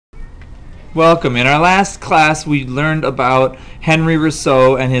Welcome. In our last class, we learned about Henri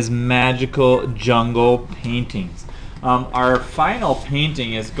Rousseau and his magical jungle paintings. Our final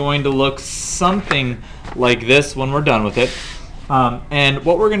painting is going to look something like this when we're done with it. And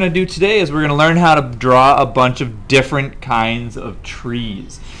what we're going to do today is we're going to learn how to draw a bunch of different kinds of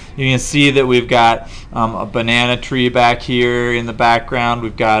trees. You can see that we've got a banana tree back here in the background.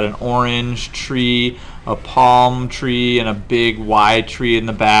 We've got an orange tree, a palm tree, and a big Y tree in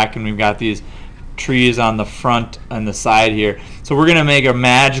the back. And we've got these trees on the front and the side here. So we're going to make a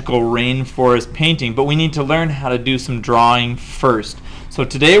magical rainforest painting, but we need to learn how to do some drawing first. So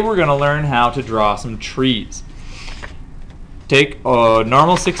today we're going to learn how to draw some trees. Take a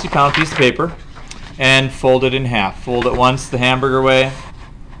normal 60-pound piece of paper and fold it in half. Fold it once the hamburger way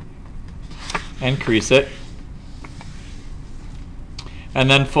and crease it. And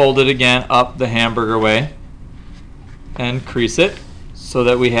then fold it again up the hamburger way and crease it so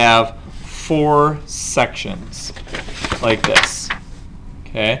that we have 4 sections like this.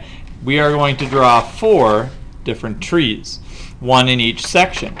 Okay? We are going to draw 4 different trees, 1 in each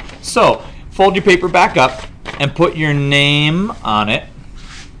section. So fold your paper back up and put your name on it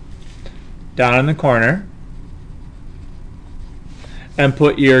down in the corner, and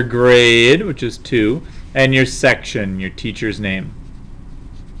put your grade, which is 2, and your section, your teacher's name.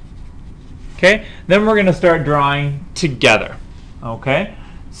 Okay, then we're going to start drawing together. Okay,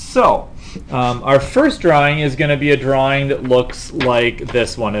 so our first drawing is going to be a drawing that looks like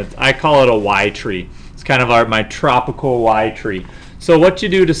this one. I call it a Y tree. It's kind of my tropical Y tree. So what you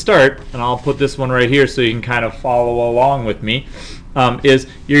do to start, and I'll put this one right here so you can kind of follow along with me, is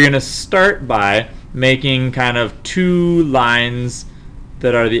you're going to start by making kind of 2 lines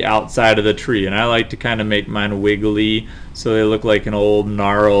that are the outside of the tree. And I like to kind of make mine wiggly so they look like an old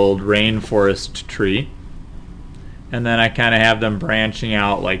gnarled rainforest tree. And then I kind of have them branching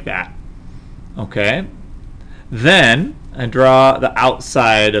out like that. Okay? Then I draw the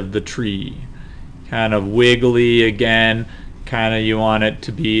outside of the tree. Kind of wiggly again. Kind of you want it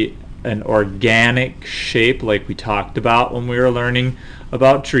to be an organic shape like we talked about when we were learning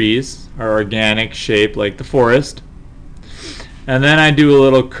about trees. Our organic shape like the forest. And then I do a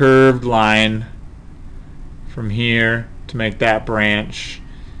little curved line from here to make that branch,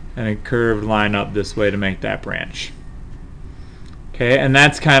 and a curved line up this way to make that branch. Okay, and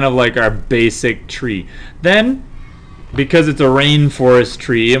that's kind of like our basic tree. Then, because it's a rainforest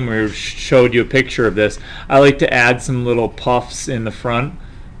tree, and we showed you a picture of this, I like to add some little puffs in the front,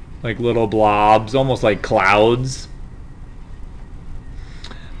 like little blobs, almost like clouds.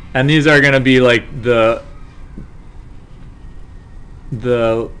 And these are going to be like the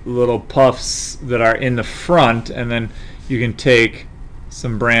little puffs that are in the front, and then you can take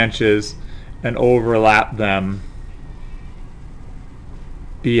some branches and overlap them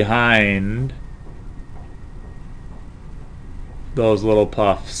behind those little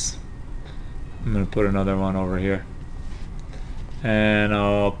puffs. I'm going to put another one over here, and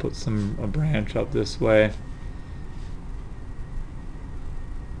I'll put a branch up this way.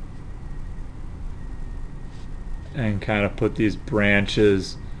 And kind of put these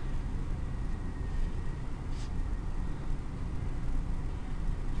branches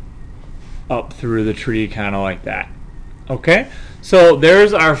up through the tree, kind of like that. Okay, so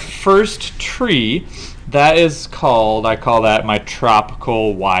there's our first tree. That is called, I call that my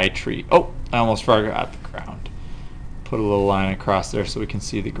tropical Y tree. Oh, I almost forgot the ground. Put a little line across there so we can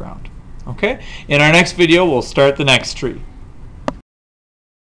see the ground. Okay, in our next video we'll start the next tree.